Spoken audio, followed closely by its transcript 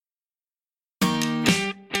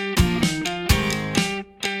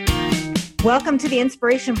Welcome to the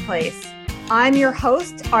Inspiration Place. I'm your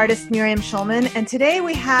host, artist Miriam Schulman, and today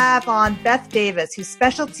we have on Baeth Davis, whose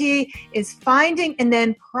specialty is finding and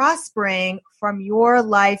then prospering from your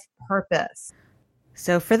life purpose.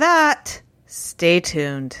 So for that, stay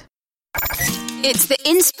tuned. It's the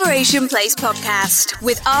Inspiration Place podcast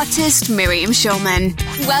with artist Miriam Schulman.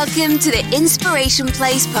 Welcome to the Inspiration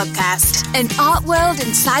Place podcast, an art world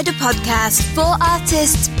insider podcast for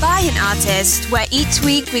artists by an artist, where each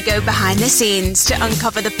week we go behind the scenes to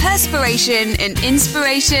uncover the perspiration and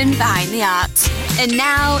inspiration behind the art. And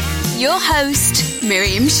now, your host,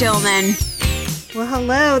 Miriam Schulman. Well,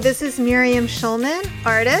 hello, this is Miriam Schulman,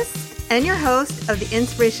 artist and your host of the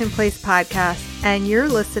Inspiration Place podcast, and you're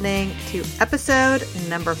listening to episode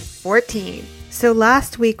number 14. So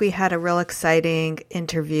last week we had a real exciting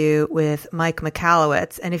interview with Mike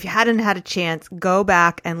Michalowicz, and if you hadn't had a chance, go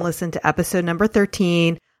back and listen to episode number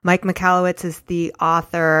 13. Mike Michalowicz is the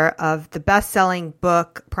author of the best-selling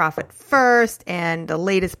book Profit First and the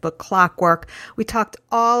latest book Clockwork. We talked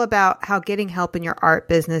all about how getting help in your art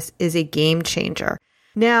business is a game changer.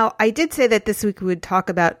 Now, I did say that this week we would talk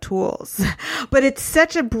about tools, but it's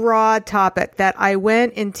such a broad topic that I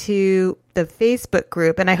went into the Facebook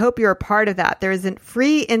group, and I hope you're a part of that. There is a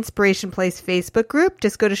free Inspiration Place Facebook group.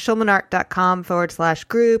 Just go to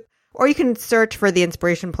schulmanart.com/group, or you can search for the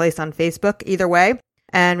Inspiration Place on Facebook, either way,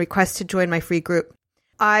 and request to join my free group.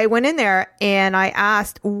 I went in there and I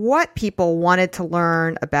asked what people wanted to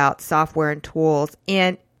learn about software and tools,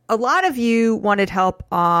 and a lot of you wanted help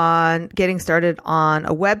on getting started on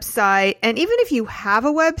a website. And even if you have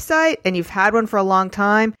a website and you've had one for a long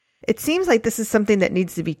time, it seems like this is something that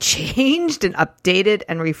needs to be changed and updated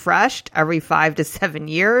and refreshed every 5 to 7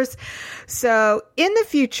 years. So in the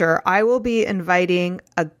future, I will be inviting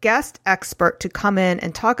a guest expert to come in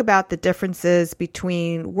and talk about the differences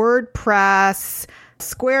between WordPress,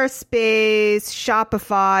 Squarespace,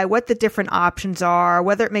 Shopify, what the different options are,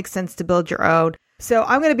 whether it makes sense to build your own. So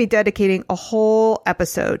I'm going to be dedicating a whole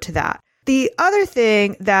episode to that. The other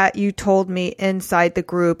thing that you told me inside the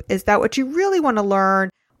group is that what you really want to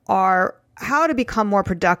learn are how to become more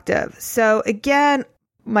productive. So again,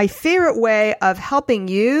 my favorite way of helping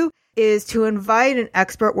you is to invite an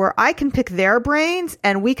expert where I can pick their brains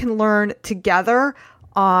and we can learn together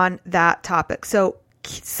on that topic. So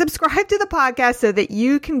subscribe to the podcast so that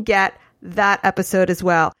you can get that episode as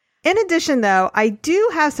well. In addition, though, I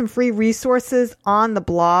do have some free resources on the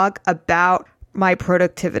blog about my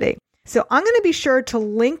productivity. So I'm going to be sure to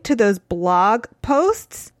link to those blog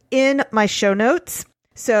posts in my show notes.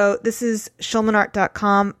 So this is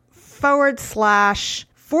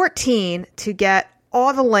schulmanart.com/14 to get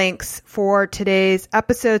all the links for today's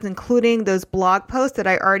episodes, including those blog posts that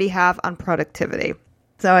I already have on productivity.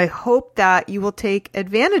 So I hope that you will take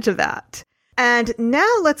advantage of that. And now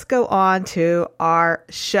let's go on to our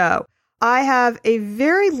show. I have a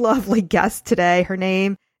very lovely guest today. Her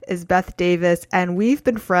name is Baeth Davis, and we've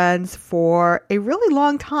been friends for a really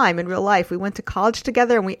long time in real life. We went to college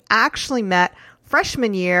together, and we actually met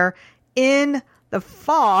freshman year in the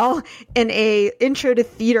fall in a intro to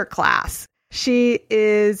theater class. She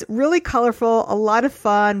is really colorful, a lot of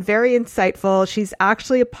fun, very insightful. She's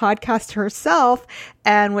actually a podcaster herself,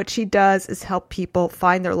 and what she does is help people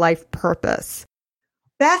find their life purpose.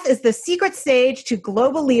 Baeth is the secret sage to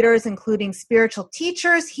global leaders, including spiritual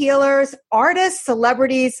teachers, healers, artists,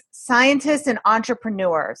 celebrities, scientists, and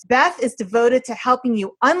entrepreneurs. Baeth is devoted to helping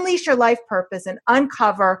you unleash your life purpose and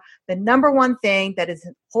uncover the number one thing that is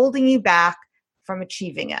holding you back from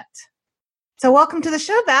achieving it. So welcome to the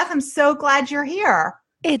show, Baeth. I'm so glad you're here.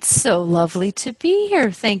 It's so lovely to be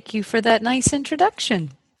here. Thank you for that nice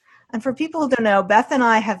introduction. And for people who don't know, Baeth and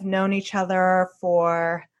I have known each other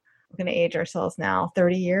for, we're going to age ourselves now,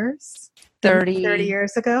 30 years? 30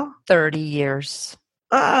 years ago? 30 years.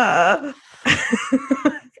 And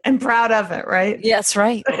proud of it, right? Yes,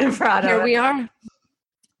 right. I'm proud of it. Here we are.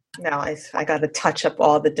 No, I got to touch up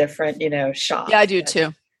all the different, shots. Yeah, I do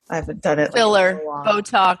too. I haven't done it. Filler,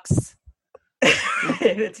 Botox.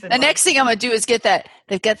 The next thing I'm going to do is get that.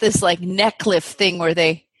 They've got this like neck lift thing where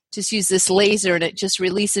they just use this laser and it just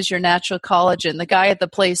releases your natural collagen. The guy at the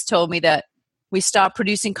place told me that we stop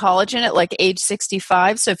producing collagen at like age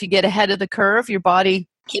 65. So if you get ahead of the curve, your body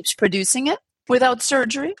keeps producing it without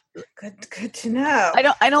surgery. Good to know.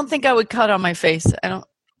 I don't think I would cut on my face. I don't.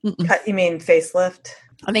 Cut, you mean facelift?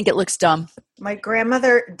 I think it looks dumb. My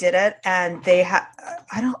grandmother did it, and they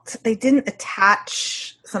didn't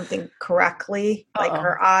attach something correctly, like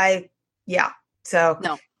her eye. Yeah. So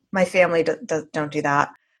no, my family don't do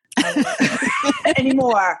that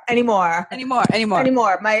anymore. My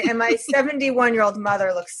 71-year-old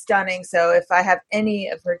mother looks stunning. So if I have any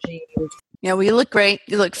of her genes, Yeah, well, you look great.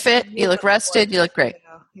 You look fit. You look rested. Gorgeous. You look great.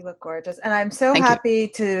 You look gorgeous. And I'm so Thank you. happy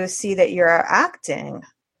to see that you're acting.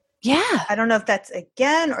 Yeah. I don't know if that's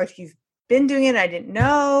again or if you've been doing it and I didn't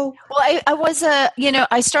know. Well, I was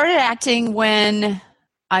I started acting when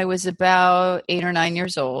I was about 8 or 9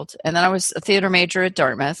 years old. And then I was a theater major at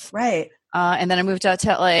Dartmouth. Right. And then I moved out to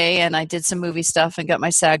LA and I did some movie stuff and got my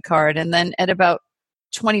SAG card. And then at about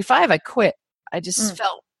 25, I quit. I just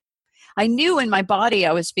felt, I knew in my body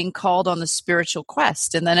I was being called on the spiritual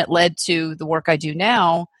quest. And then it led to the work I do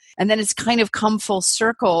now. And then it's kind of come full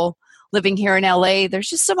circle living here in LA. There's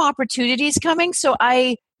just some opportunities coming. So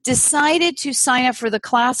I decided to sign up for the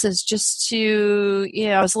classes just to,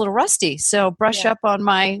 I was a little rusty. So brush up on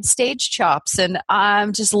my stage chops and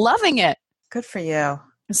I'm just loving it. Good for you.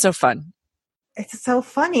 It's so fun. It's so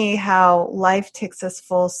funny how life takes us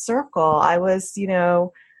full circle. I was,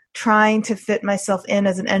 trying to fit myself in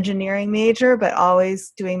as an engineering major, but always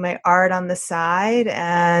doing my art on the side.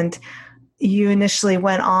 And you initially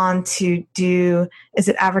went on to do, is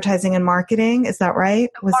it advertising and marketing? Is that right?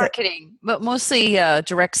 Marketing, but mostly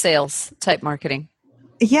direct sales type marketing.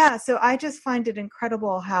 Yeah. So I just find it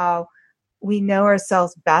incredible how we know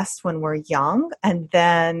ourselves best when we're young and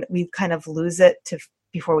then we kind of lose it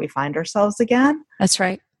before we find ourselves again. That's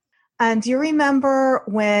right. And do you remember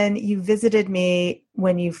when you visited me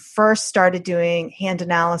when you first started doing hand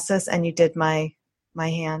analysis and you did my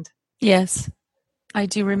hand? Yes, I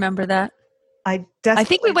do remember that. I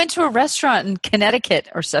think we went to a restaurant in Connecticut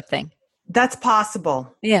or something. That's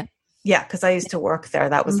possible. Yeah. Yeah, because I used to work there.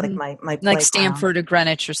 That was like my like Stanford or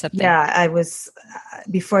Greenwich or something. Yeah, I was,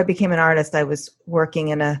 before I became an artist, I was working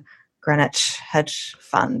in a Greenwich hedge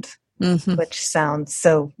fund, which sounds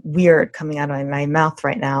so weird coming out of my mouth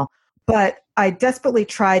right now. But I desperately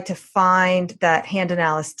tried to find that hand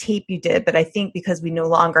analysis tape you did, but I think because we no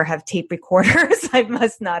longer have tape recorders, I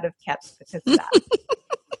must not have kept the cassette.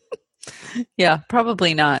 Yeah,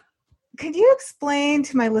 probably not. Could you explain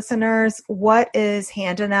to my listeners what is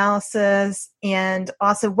hand analysis and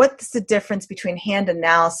also what's the difference between hand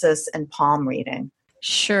analysis and palm reading?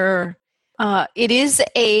 Sure. It is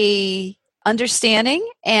a understanding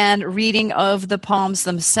and reading of the palms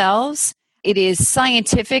themselves. It is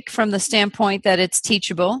scientific from the standpoint that it's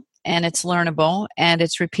teachable and it's learnable and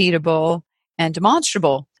it's repeatable and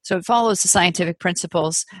demonstrable. So it follows the scientific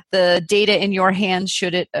principles. The data in your hands,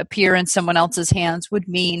 should it appear in someone else's hands, would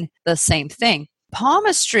mean the same thing.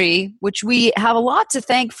 Palmistry, which we have a lot to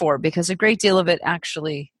thank for because a great deal of it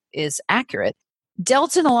actually is accurate,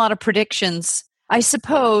 dealt in a lot of predictions, I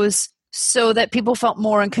suppose, so that people felt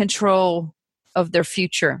more in control of their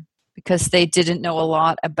future because they didn't know a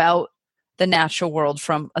lot about the natural world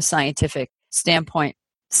from a scientific standpoint.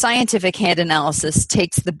 Scientific hand analysis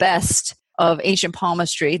takes the best of ancient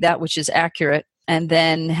palmistry, that which is accurate, and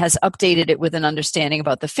then has updated it with an understanding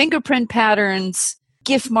about the fingerprint patterns,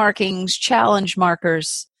 gift markings, challenge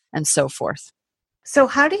markers, and so forth. So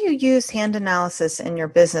how do you use hand analysis in your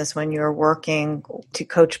business when you're working to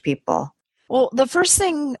coach people? Well, the first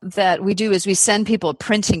thing that we do is we send people a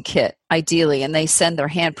printing kit, ideally, and they send their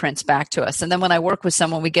handprints back to us. And then when I work with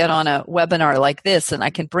someone, we get on a webinar like this, and I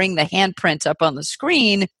can bring the handprint up on the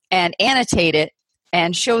screen and annotate it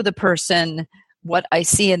and show the person what I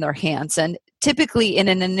see in their hands. And typically in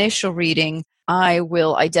an initial reading, I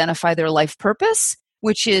will identify their life purpose,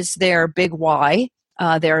 which is their big why,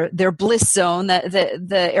 their bliss zone,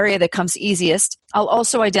 the area that comes easiest. I'll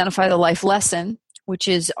also identify the life lesson, which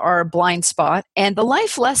is our blind spot. And the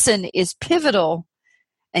life lesson is pivotal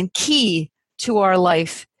and key to our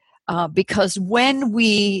life because when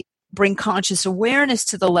we bring conscious awareness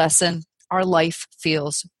to the lesson, our life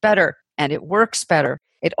feels better and it works better.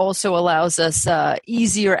 It also allows us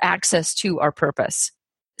easier access to our purpose.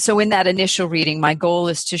 So in that initial reading, my goal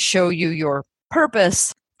is to show you your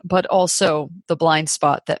purpose, but also the blind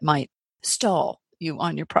spot that might stall you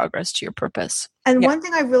on your progress to your purpose. And one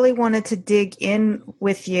thing I really wanted to dig in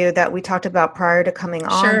with you that we talked about prior to coming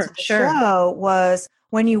on to the show was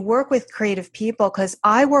when you work with creative people, because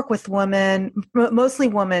I work with women, mostly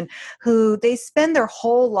women, who they spend their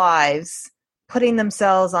whole lives putting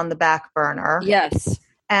themselves on the back burner. Yes.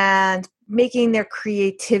 And making their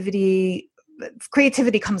creativity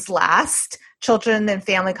comes last. Children and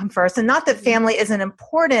family come first. And not that family isn't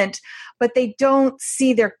important, but they don't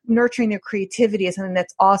see their nurturing their creativity as something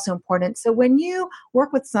that's also important. So when you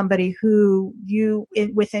work with somebody who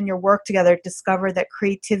within your work together discover that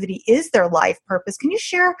creativity is their life purpose, can you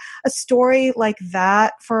share a story like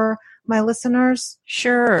that for my listeners?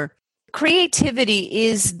 Sure. Creativity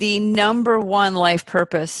is the number one life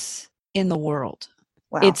purpose in the world.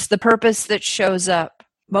 Wow. It's the purpose that shows up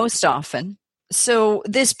most often, So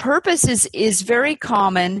this purpose is very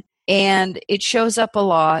common, and it shows up a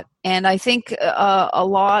lot. And I think a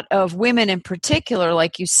lot of women in particular,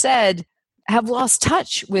 like you said, have lost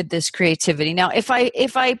touch with this creativity. Now, if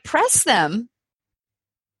I press them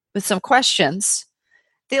with some questions,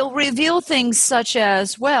 they'll reveal things such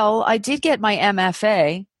as, well, I did get my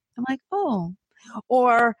MFA. I'm like, oh.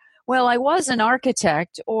 Or, well, I was an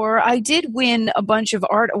architect, or I did win a bunch of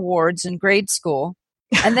art awards in grade school.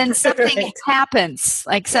 And then something Right. happens,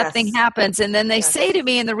 something happens. And then they say to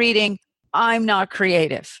me in the reading, I'm not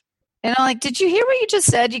creative. And I'm like, did you hear what you just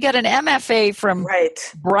said? You got an MFA from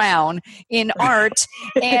Brown in art,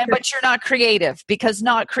 but you're not creative, because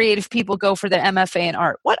not creative people go for the MFA in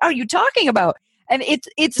art. What are you talking about? And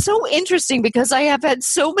it's so interesting, because I have had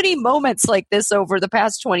so many moments like this over the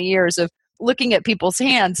past 20 years of looking at people's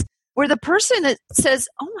hands, where the person that says,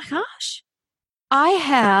 oh my gosh, I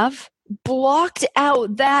have blocked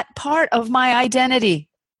out that part of my identity.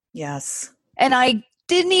 Yes. And I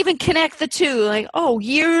didn't even connect the two. Like, oh,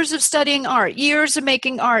 years of studying art, years of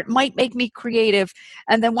making art might make me creative.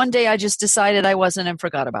 And then one day I just decided I wasn't and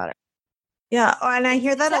forgot about it. Yeah. And I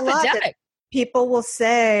hear that a lot. That people will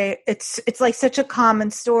say, it's like such a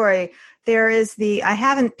common story. There is I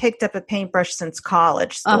haven't picked up a paintbrush since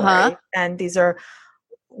college story. Uh-huh. And these are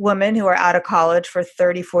women who are out of college for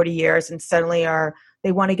 30, 40 years and suddenly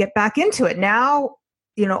they want to get back into it. Now,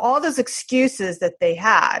 all those excuses that they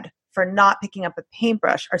had for not picking up a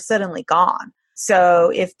paintbrush are suddenly gone.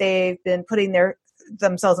 So if they've been putting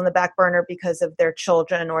themselves on the back burner because of their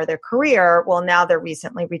children or their career, well, now they're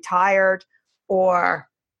recently retired or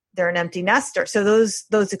they're an empty nester. So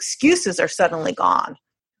those excuses are suddenly gone.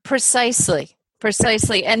 Precisely.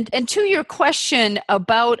 And to your question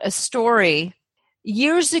about a story,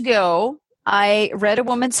 years ago, I read a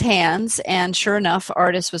woman's hands, and sure enough,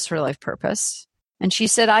 artist was her life purpose. And she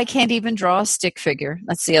said, I can't even draw a stick figure.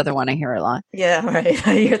 That's the other one I hear a lot. Yeah, right.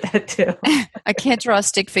 I hear that too. I can't draw a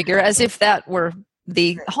stick figure, as if that were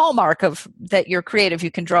the hallmark of that you're creative. You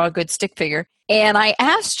can draw a good stick figure. And I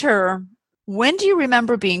asked her, when do you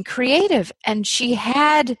remember being creative? And she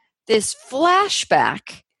had this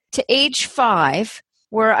flashback to age 5,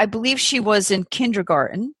 where I believe she was in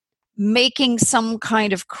kindergarten, making some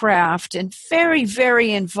kind of craft and very,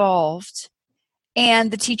 very involved.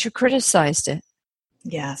 And the teacher criticized it.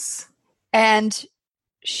 Yes. And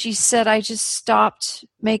she said, I just stopped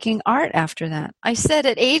making art after that. I said,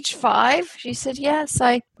 at age 5? She said, yes,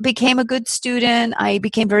 I became a good student. I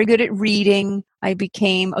became very good at reading. I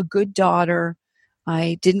became a good daughter.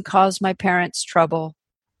 I didn't cause my parents trouble.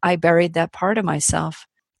 I buried that part of myself.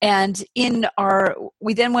 And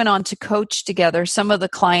we then went on to coach together. Some of the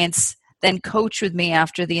clients then coach with me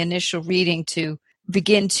after the initial reading to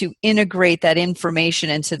begin to integrate that information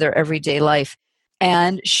into their everyday life.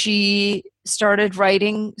 And she started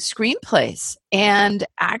writing screenplays and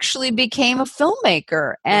actually became a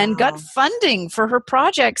filmmaker and got funding for her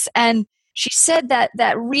projects. And she said that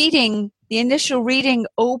reading, the initial reading,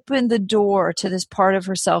 opened the door to this part of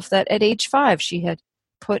herself that at age 5 she had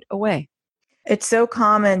put away. It's so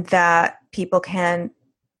common that people can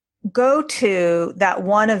go to that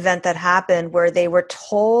one event that happened where they were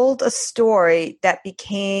told a story that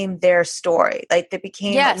became their story. Like they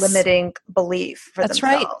became a limiting belief for themselves.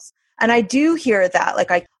 Right. And I do hear that.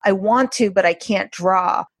 Like I want to, but I can't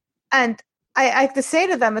draw. And I have to say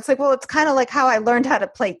to them, it's like, well, it's kind of like how I learned how to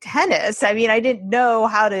play tennis. I mean, I didn't know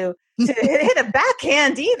how to hit a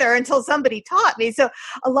backhand either until somebody taught me. So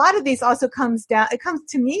a lot of these also comes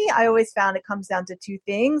to me, I always found it comes down to two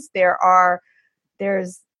things.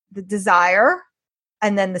 There's the desire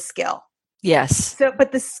and then the skill. Yes. So,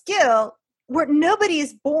 but the skill, nobody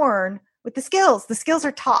is born with the skills. The skills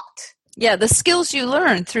are taught. Yeah, the skills you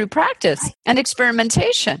learn through practice and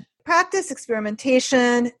experimentation. Practice,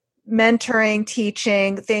 experimentation, mentoring,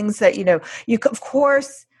 teaching, things that, you could, of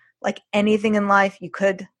course, like anything in life, you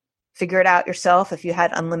could figure it out yourself if you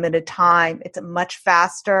had unlimited time. It's much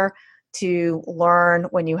faster to learn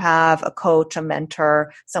when you have a coach, a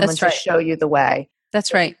mentor, someone to show you the way.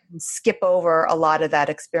 That's right. Skip over a lot of that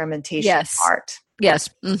experimentation part. Yes.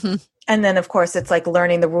 Mm-hmm. And then, of course, it's like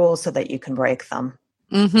learning the rules so that you can break them.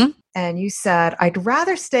 Mm-hmm. And you said, I'd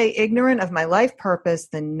rather stay ignorant of my life purpose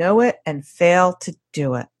than know it and fail to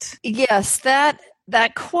do it. Yes, that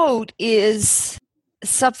quote is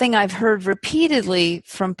something I've heard repeatedly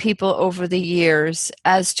from people over the years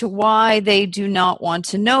as to why they do not want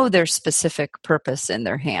to know their specific purpose in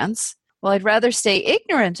their hands. Well, I'd rather stay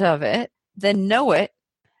ignorant of it than know it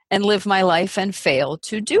and live my life and fail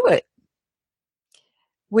to do it,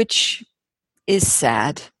 which is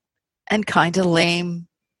sad and kind of lame.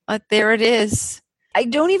 But there it is. I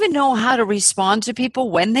don't even know how to respond to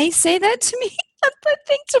people when they say that to me. I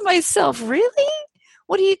think to myself, really?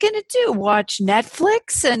 What are you going to do? Watch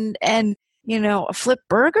Netflix and flip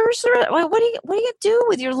burgers? Or what do you do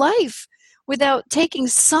with your life without taking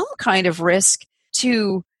some kind of risk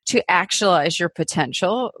to actualize your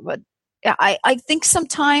potential? But I think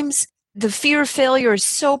sometimes the fear of failure is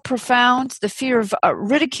so profound. The fear of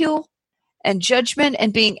ridicule and judgment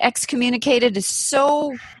and being excommunicated is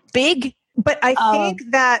so big. But I think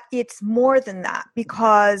that it's more than that,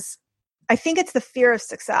 because I think it's the fear of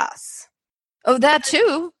success. Oh, that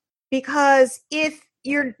too. Because if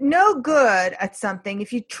you're no good at something,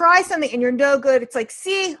 if you try something and you're no good, it's like,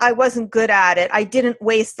 see, I wasn't good at it. I didn't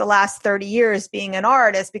waste the last 30 years being an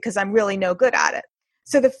artist because I'm really no good at it.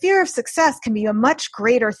 So the fear of success can be a much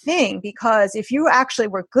greater thing, because if you actually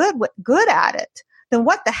were good at it, then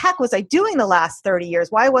what the heck was I doing the last 30 years?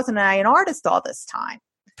 Why wasn't I an artist all this time?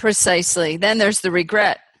 Precisely. Then there's the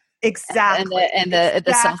regret. Exactly. And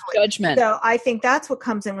the self-judgment. So I think that's what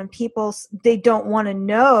comes in when people, they don't want to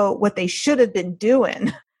know what they should have been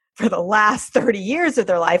doing for the last 30 years of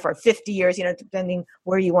their life, or 50 years, depending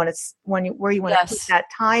where you want to put that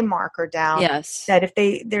time marker down. Yes. That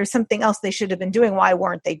if there's something else they should have been doing, why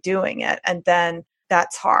weren't they doing it? And then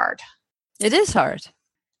that's hard. It is hard.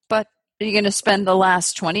 But are you going to spend the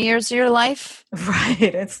last 20 years of your life? Right.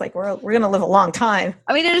 It's like we're going to live a long time.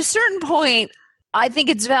 I mean, at a certain point, I think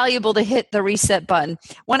it's valuable to hit the reset button.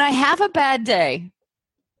 When I have a bad day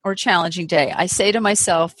or challenging day, I say to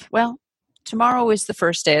myself, well, tomorrow is the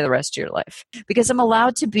first day of the rest of your life, because I'm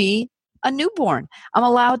allowed to be a newborn. I'm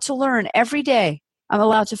allowed to learn every day. I'm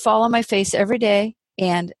allowed to fall on my face every day.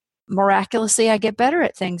 And miraculously, I get better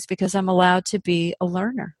at things because I'm allowed to be a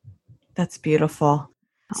learner. That's beautiful.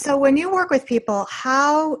 So when you work with people,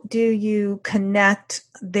 how do you connect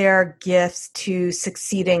their gifts to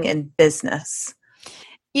succeeding in business?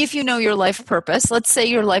 If you know your life purpose, let's say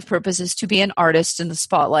your life purpose is to be an artist in the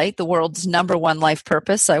spotlight, the world's number one life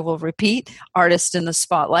purpose, I will repeat, artist in the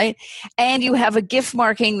spotlight, and you have a gift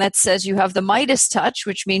marking that says you have the Midas touch,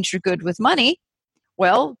 which means you're good with money,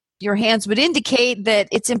 well, your hands would indicate that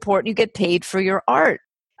it's important you get paid for your art.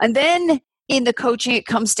 And then in the coaching, it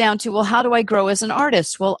comes down to, well, how do I grow as an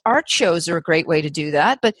artist? Well, art shows are a great way to do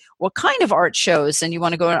that, but what kind of art shows? And you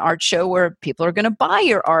want to go to an art show where people are going to buy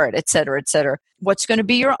your art, et cetera, et cetera. What's going to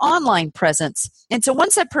be your online presence? And so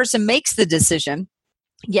once that person makes the decision,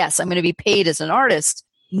 yes, I'm going to be paid as an artist,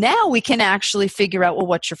 now we can actually figure out, well,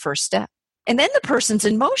 what's your first step? And then the person's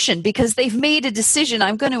in motion because they've made a decision.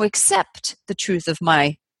 I'm going to accept the truth of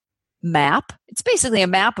my map. It's basically a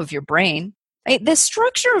map of your brain. The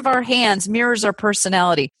structure of our hands mirrors our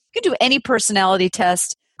personality. You can do any personality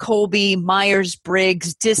test, Colby,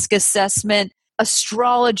 Myers-Briggs, DISC assessment,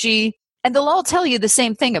 astrology, and they'll all tell you the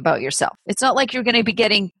same thing about yourself. It's not like you're going to be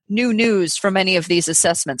getting new news from any of these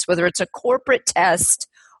assessments, whether it's a corporate test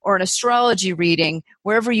or an astrology reading.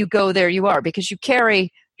 Wherever you go, there you are, because you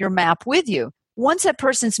carry your map with you. Once that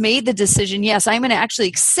person's made the decision, yes, I'm going to actually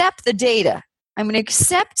accept the data. I'm going to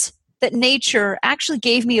accept that nature actually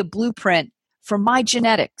gave me a blueprint for my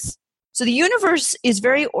genetics. So the universe is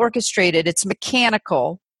very orchestrated. It's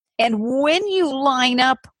mechanical. And when you line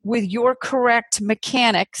up with your correct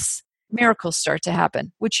mechanics, miracles start to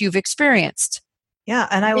happen, which you've experienced. Yeah.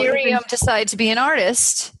 And Miriam decided to be an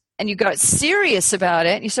artist, and you got serious about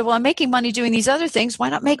it. And you said, well, I'm making money doing these other things. Why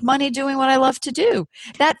not make money doing what I love to do?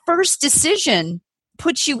 That first decision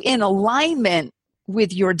puts you in alignment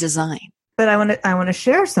with your design. But I want to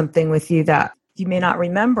share something with you that you may not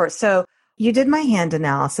remember. So you did my hand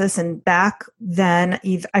analysis, and back then,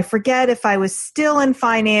 I forget if I was still in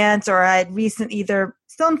finance or I had either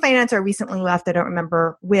still in finance or recently left. I don't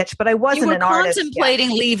remember which, but I wasn't an artist. You were contemplating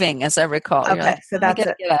leaving, as I recall. Okay, like, so that's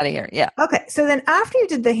it. Get out of here. Yeah. Okay, so then after you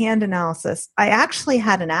did the hand analysis, I actually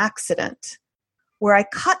had an accident where I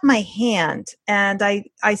cut my hand, and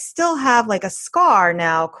I still have like a scar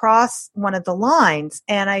now across one of the lines.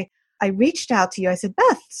 And I reached out to you. I said,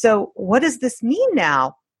 Beth, so what does this mean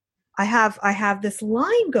now? I have this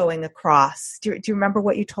line going across. Do you remember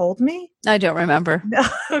what you told me? I don't remember. No.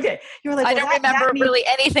 Okay. You were like, I don't remember really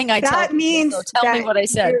anything I told you. That means so tell me what I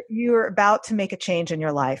said. You're about to make a change in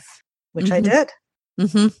your life, which Mm-hmm. I did.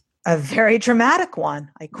 Mm-hmm. A very dramatic one.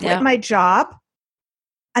 I quit my job,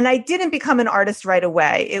 and I didn't become an artist right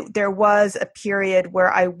away. There was a period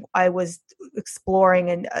where I was exploring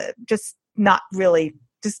and just not really,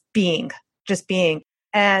 just being.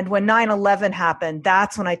 And when 9/11 happened,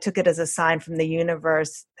 that's when I took it as a sign from the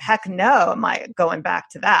universe. Heck no, am I going back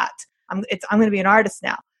to that? I'm going to be an artist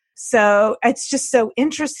now. So it's just so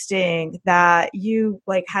interesting that you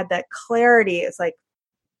like had that clarity. It's like,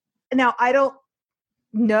 now I don't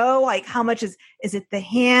know, like how much is it the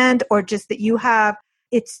hand, or just that you have,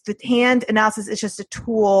 it's the hand analysis is just a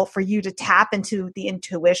tool for you to tap into the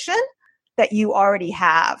intuition that you already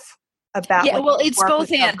have about. Yeah, well, it's both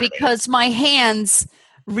hand, because my hands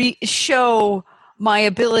show my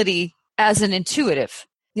ability as an intuitive.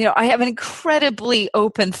 I have an incredibly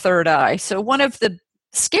open third eye. So one of the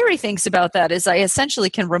scary things about that is I essentially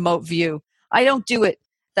can remote view. I don't do it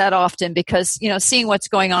that often because, seeing what's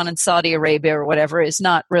going on in Saudi Arabia or whatever is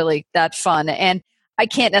not really that fun. And I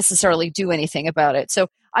can't necessarily do anything about it. So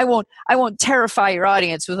I won't terrify your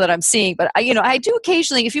audience with what I'm seeing, but I do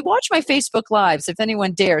occasionally, if you watch my Facebook lives, if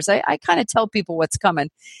anyone dares, I kind of tell people what's coming,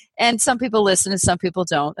 and some people listen and some people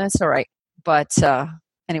don't. That's all right. But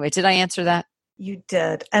anyway, did I answer that? You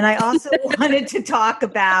did. And I also wanted to talk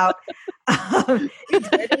about, you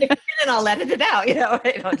did, and I'll edit it out, right?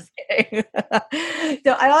 No, I'm just kidding.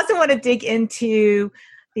 So I also want to dig into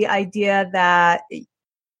the idea that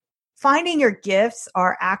finding your gifts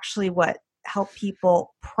are actually what help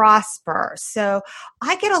people prosper. So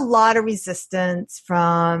I get a lot of resistance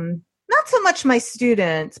from not so much my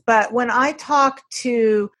students, but when I talk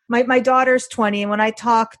to my daughter's 20, and when I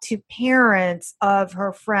talk to parents of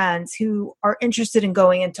her friends who are interested in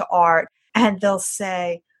going into art, and they'll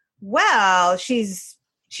say, well,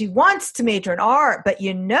 she wants to major in art, but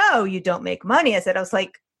you don't make money. I was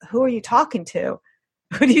like, who are you talking to?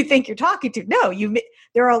 Who do you think you're talking to? No,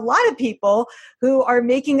 there are a lot of people who are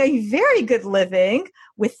making a very good living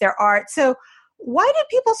with their art. So why do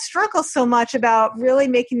people struggle so much about really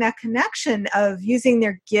making that connection of using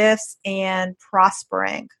their gifts and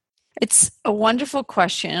prospering? It's a wonderful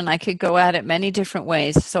question, and I could go at it many different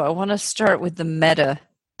ways. So I want to start with the meta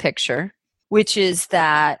picture, which is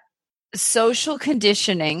that social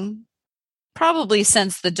conditioning, probably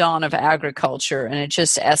since the dawn of agriculture, and it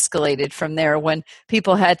just escalated from there when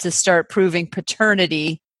people had to start proving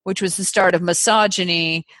paternity, which was the start of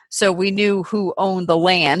misogyny, so we knew who owned the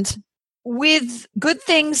land. With good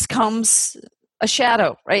things comes a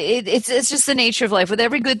shadow, right? It's just the nature of life. With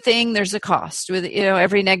every good thing, there's a cost. With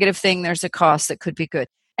every negative thing, there's a cost that could be good.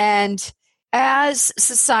 And as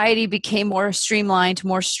society became more streamlined,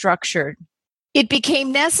 more structured, it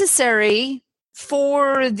became necessary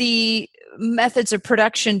for the methods of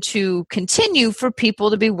production to continue for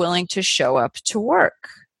people to be willing to show up to work,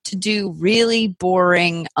 to do really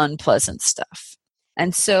boring, unpleasant stuff.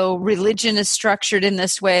 And so religion is structured in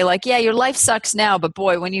this way, like, yeah, your life sucks now, but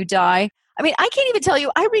boy, when you die, I mean, I can't even tell you,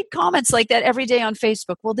 I read comments like that every day on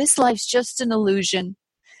Facebook. Well, this life's just an illusion,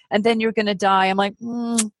 and then you're going to die. I'm like,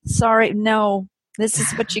 sorry, no, this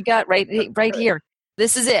is what you got right here.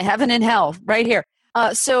 This is it, heaven and hell, right here.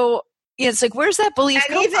 So it's like, where's that belief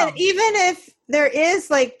come from? Even if there is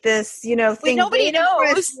like this, thing nobody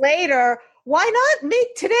knows later, why not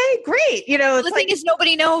make today great? The thing is,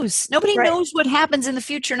 nobody knows. Nobody knows what happens in the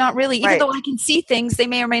future. Not really. Even though I can see things, they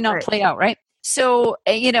may or may not play out. Right. So,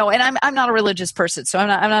 and I'm not a religious person, so I'm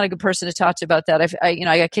not a good person to talk to about that. I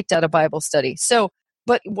got kicked out of Bible study. So,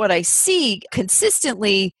 but what I see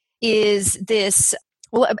consistently is this.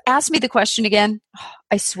 Well, ask me the question again.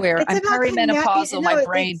 I swear, I'm perimenopausal. My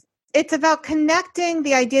brain. It's about connecting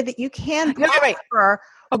the idea that you can prosper.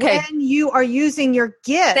 Okay. When you are using your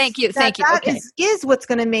gifts. Thank you. That is what's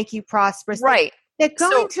going to make you prosperous. Right. That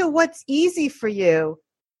going to what's easy for you.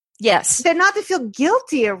 Yes. They're not to feel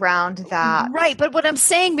guilty around that. Right. But what I'm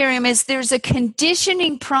saying, Miriam, is there's a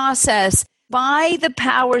conditioning process by the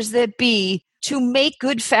powers that be to make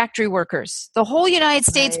good factory workers. The whole United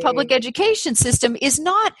States public education system is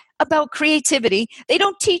not about creativity. They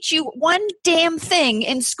don't teach you one damn thing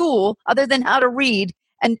in school other than how to read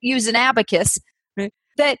and use an abacus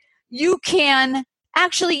that you can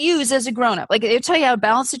actually use as a grown-up. Like, they'll tell you how to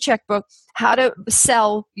balance a checkbook, how to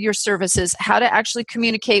sell your services, how to actually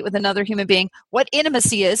communicate with another human being, what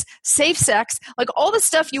intimacy is, safe sex, like all the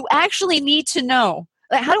stuff you actually need to know,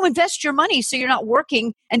 like how to invest your money so you're not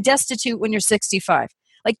working and destitute when you're 65.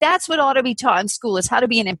 Like, that's what ought to be taught in school, is how to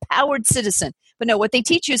be an empowered citizen. But no, what they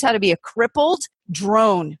teach you is how to be a crippled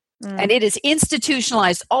drone. And it is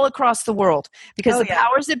institutionalized all across the world because the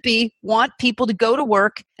powers that be want people to go to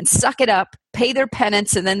work and suck it up, pay their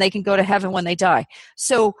penance, and then they can go to heaven when they die.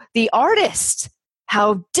 So the artist,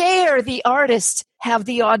 how dare the artist have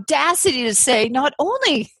the audacity to say, not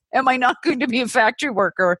only am I not going to be a factory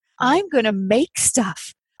worker, I'm going to make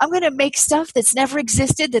stuff. I'm going to make stuff that's never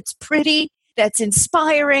existed, that's pretty, that's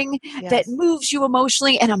inspiring, that moves you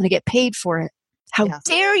emotionally, and I'm going to get paid for it. How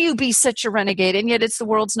dare you be such a renegade? And yet it's the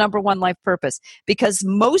world's number one life purpose, because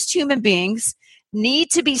most human beings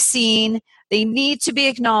need to be seen They need to be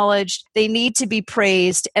acknowledged. They need to be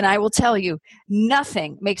praised. And I will tell you,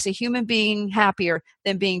 nothing makes a human being happier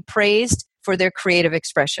than being praised for their creative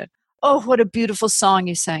expression. Oh, what a beautiful song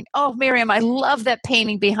you sang. Oh, Miriam, I love that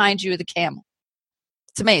painting behind you of the camel.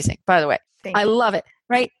 It's amazing, by the way. I love it,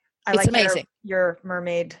 right? I it's like amazing. Your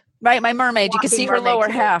mermaid. Right, my mermaid. You can see her lower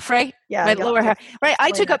half, right? Yeah. My lower half. Right,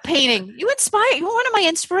 I took up painting. You were one of my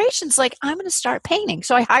inspirations. Like, I'm going to start painting.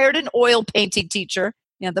 So I hired an oil painting teacher.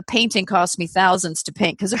 The painting cost me thousands to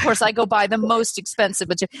paint because, of course, I go buy the most expensive.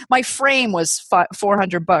 But my frame was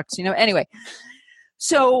 $400. Anyway.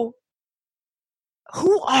 So,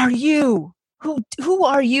 who are you? Who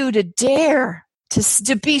are you to dare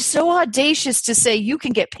to be so audacious to say you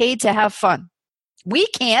can get paid to have fun? We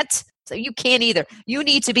can't. So you can't either. You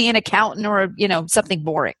need to be an accountant or, something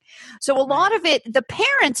boring. So a lot of it, the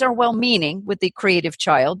parents are well-meaning with the creative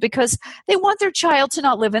child because they want their child to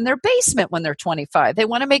not live in their basement when they're 25. They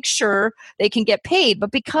want to make sure they can get paid.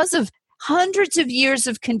 But because of hundreds of years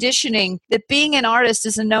of conditioning that being an artist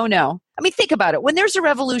is a no-no. I mean, think about it. When there's a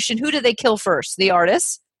revolution, who do they kill first? The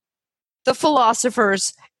artists, the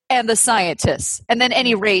philosophers, and the scientists, and then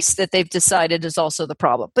any race that they've decided is also the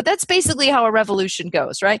problem. But that's basically how a revolution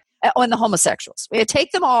goes, right? And the homosexuals. We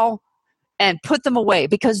take them all and put them away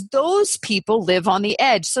because those people live on the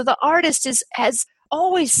edge. So the artist has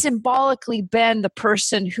always symbolically been the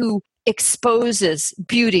person who exposes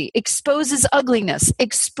beauty, exposes ugliness,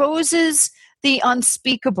 exposes the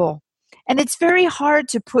unspeakable. And it's very hard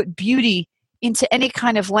to put beauty into any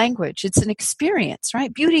kind of language. It's an experience,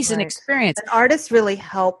 right? Beauty's an experience. And artists really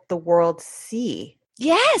help the world see.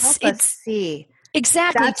 Yes. Help us see.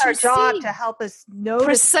 Exactly. That's our job, to help us notice.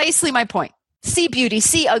 Precisely my point. See beauty,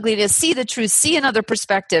 see ugliness, see the truth, see another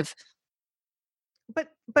perspective.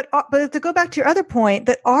 But to go back to your other point,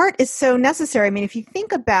 that art is so necessary. I mean, if you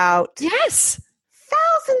think about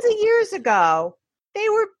thousands of years ago, they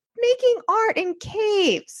were making art in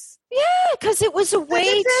caves. Yeah, because it was a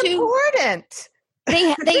way to important.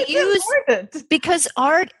 They use important. Because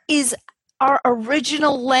art is our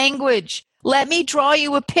original language. Let me draw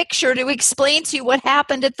you a picture to explain to you what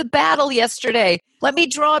happened at the battle yesterday. Let me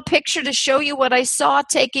draw a picture to show you what I saw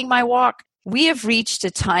taking my walk. We have reached a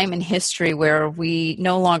time in history where we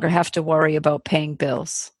no longer have to worry about paying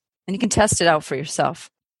bills. And you can test it out for yourself.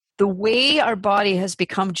 The way our body has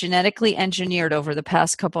become genetically engineered over the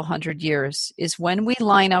past couple hundred years is when we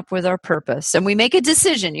line up with our purpose and we make a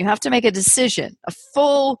decision. You have to make a decision, a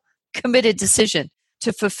full committed decision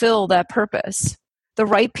to fulfill that purpose. The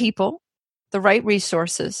right people, the right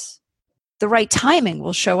resources, the right timing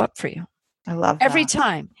will show up for you. I love that. Every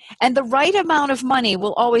time. And the right amount of money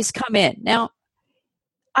will always come in. Now,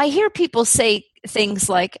 I hear people say things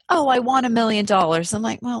like, oh, I want $1 million. I'm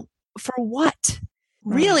like, well, for what?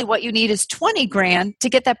 Really, what you need is 20 grand to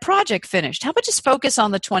get that project finished. How about just focus on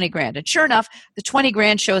the 20 grand? And sure enough, the 20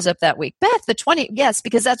 grand shows up that week. Beth, the 20, yes,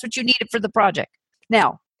 because that's what you needed for the project.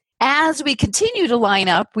 Now, as we continue to line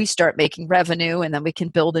up, we start making revenue and then we can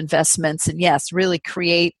build investments and yes, really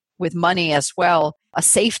create with money as well, a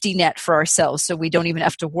safety net for ourselves so we don't even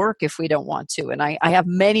have to work if we don't want to. And I have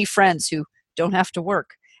many friends who don't have to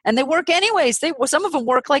work. And they work anyways. Some of them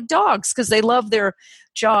work like dogs because they love their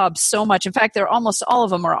jobs so much. In fact, almost all of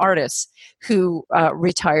them are artists who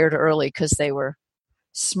retired early because they were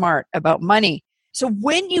smart about money. So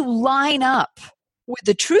when you line up with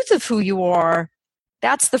the truth of who you are,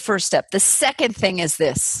 that's the first step. The second thing is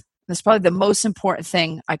this. That's probably the most important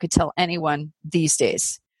thing I could tell anyone these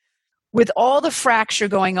days. With all the fracture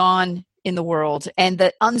going on in the world and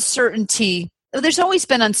the uncertainty, there's always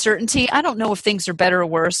been uncertainty. I don't know if things are better or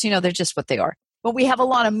worse. They're just what they are. But we have a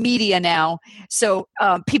lot of media now, so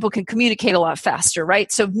people can communicate a lot faster,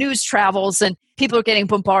 right? So news travels and people are getting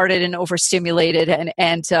bombarded and overstimulated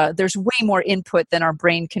and there's way more input than our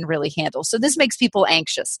brain can really handle. So this makes people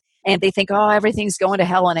anxious and they think, oh, everything's going to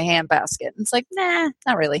hell in a handbasket. And it's like, nah,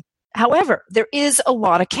 not really. However, there is a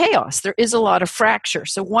lot of chaos. There is a lot of fracture.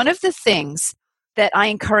 So one of the things that I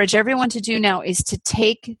encourage everyone to do now is to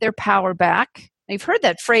take their power back. You've heard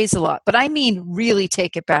that phrase a lot, but I mean really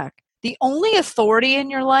take it back. The only authority in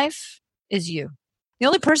your life is you. The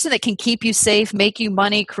only person that can keep you safe, make you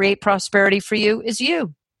money, create prosperity for you is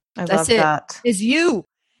you. That's that. Is you.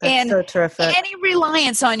 That's so terrific. Any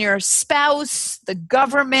reliance on your spouse, the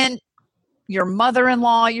government, your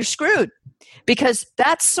mother-in-law, you're screwed because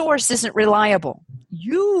that source isn't reliable.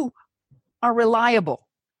 You are reliable.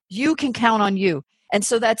 You can count on you. And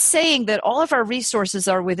so that's saying that all of our resources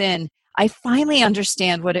are within. I finally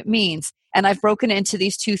understand what it means. And I've broken it into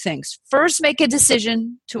these two things. First, make a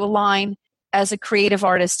decision to align as a creative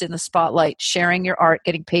artist in the spotlight, sharing your art,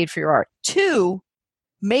 getting paid for your art. Two,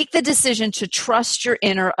 make the decision to trust your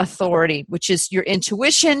inner authority, which is your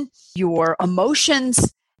intuition, your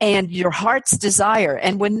emotions, and your heart's desire.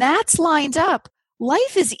 And when that's lined up,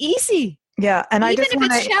 life is easy. Yeah. And even if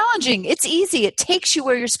it's challenging, it's easy. It takes you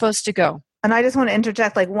where you're supposed to go. And I just want to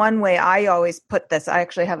interject, like one way I always put this, I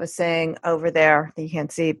actually have a saying over there that you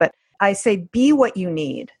can't see, but I say, be what you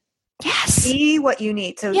need. Yes. Be what you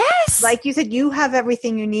need. So yes. Like you said, you have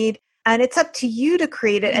everything you need and it's up to you to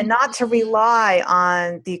create it and not to rely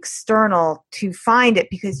on the external to find it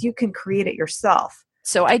because you can create it yourself.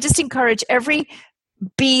 So I just encourage every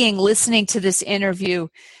being listening to this interview,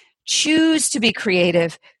 choose to be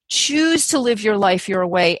creative, choose to live your life your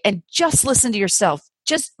way, and just listen to yourself.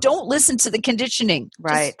 Just don't listen to the conditioning.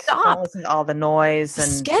 Right. Just stop. Don't listen to all the noise and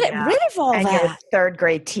just get rid of all and that. Your third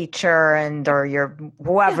grade teacher or your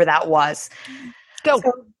whoever that was. Go.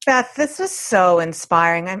 So, Beth, this was so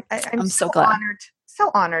inspiring. I'm so glad.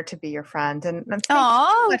 Honored to be your friend. And thank you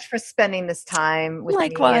so much for spending this time with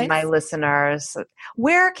me and my listeners.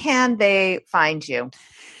 Where can they find you?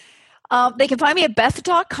 They can find me at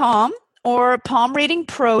Baeth.com. or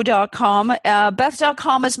palmreadingpro.com.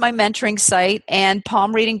 Baeth.com is my mentoring site, and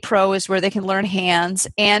Palm Reading Pro is where they can learn hands.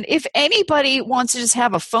 And if anybody wants to just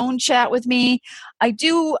have a phone chat with me, I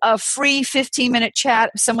do a free 15-minute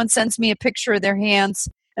chat if someone sends me a picture of their hands.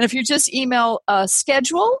 And if you just email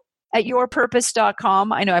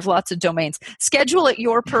schedule@yourpurpose.com, I know I have lots of domains,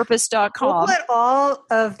 schedule@yourpurpose.com. We'll put all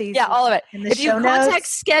of these all of it. in the if show you notes. Contact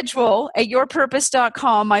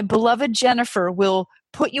schedule@yourpurpose.com, my beloved Jennifer will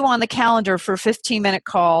put you on the calendar for a 15-minute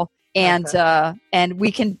call, and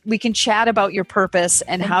we can chat about your purpose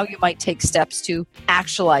and how you might take steps to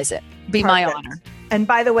actualize it. Be my honor. And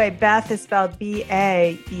by the way, Baeth is spelled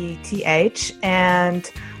Baeth,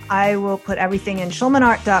 and I will put everything in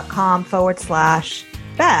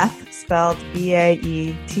schulmanart.com/Baeth, spelled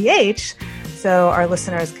Baeth, so our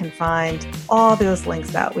listeners can find all those links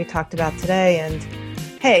that we talked about today. And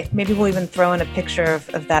hey, maybe we'll even throw in a picture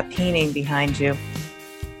of that painting behind you.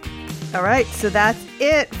 All right, so that's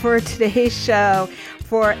it for today's show.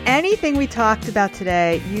 For anything we talked about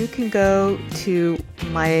today, you can go to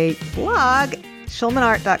my blog,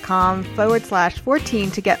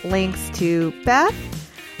 schulmanart.com/14 to get links to Baeth,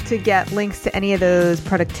 to get links to any of those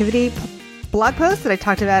productivity blog posts that I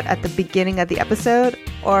talked about at the beginning of the episode,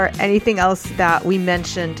 or anything else that we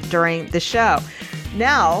mentioned during the show.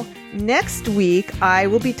 Now, next week, I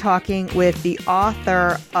will be talking with the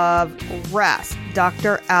author of Rest,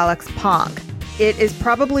 Dr. Alex Pong. It is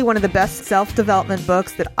probably one of the best self-development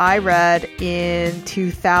books that I read in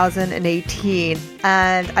 2018,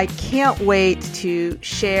 and I can't wait to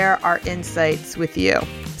share our insights with you.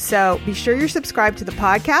 So be sure you're subscribed to the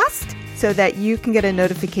podcast so that you can get a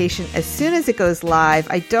notification as soon as it goes live.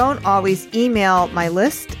 I don't always email my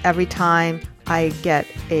list every time I get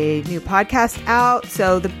a new podcast out.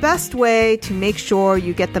 So the best way to make sure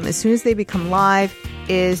you get them as soon as they become live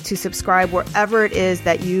is to subscribe wherever it is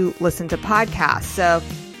that you listen to podcasts. So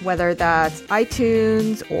whether that's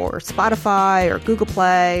iTunes or Spotify or Google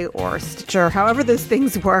Play or Stitcher, however those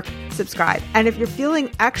things work, subscribe. And if you're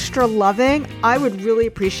feeling extra loving, I would really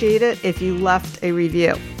appreciate it if you left a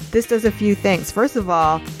review. This does a few things. First of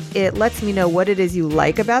all, it lets me know what it is you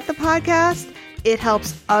like about the podcast. It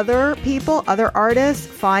helps other people, other artists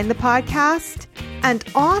find the podcast. And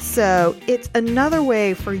also, it's another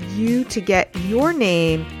way for you to get your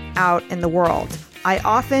name out in the world. I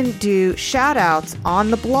often do shout outs on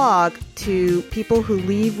the blog to people who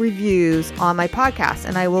leave reviews on my podcast.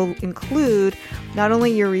 And I will include not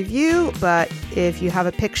only your review, but if you have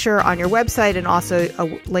a picture on your website and also a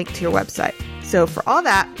link to your website. So for all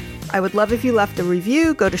that, I would love if you left a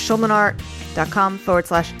review. Go to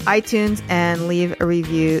schulmanart.com/iTunes and leave a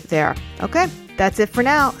review there. Okay, that's it for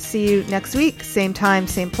now. See you next week. Same time,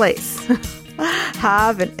 same place.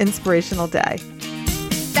 Have an inspirational day.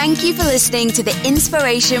 Thank you for listening to the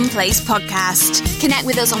Inspiration Place podcast. Connect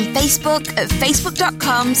with us on Facebook at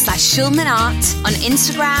facebook.com/schulmanart, on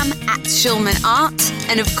Instagram @schulmanart,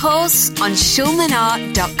 and of course on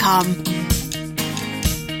schulmanart.com.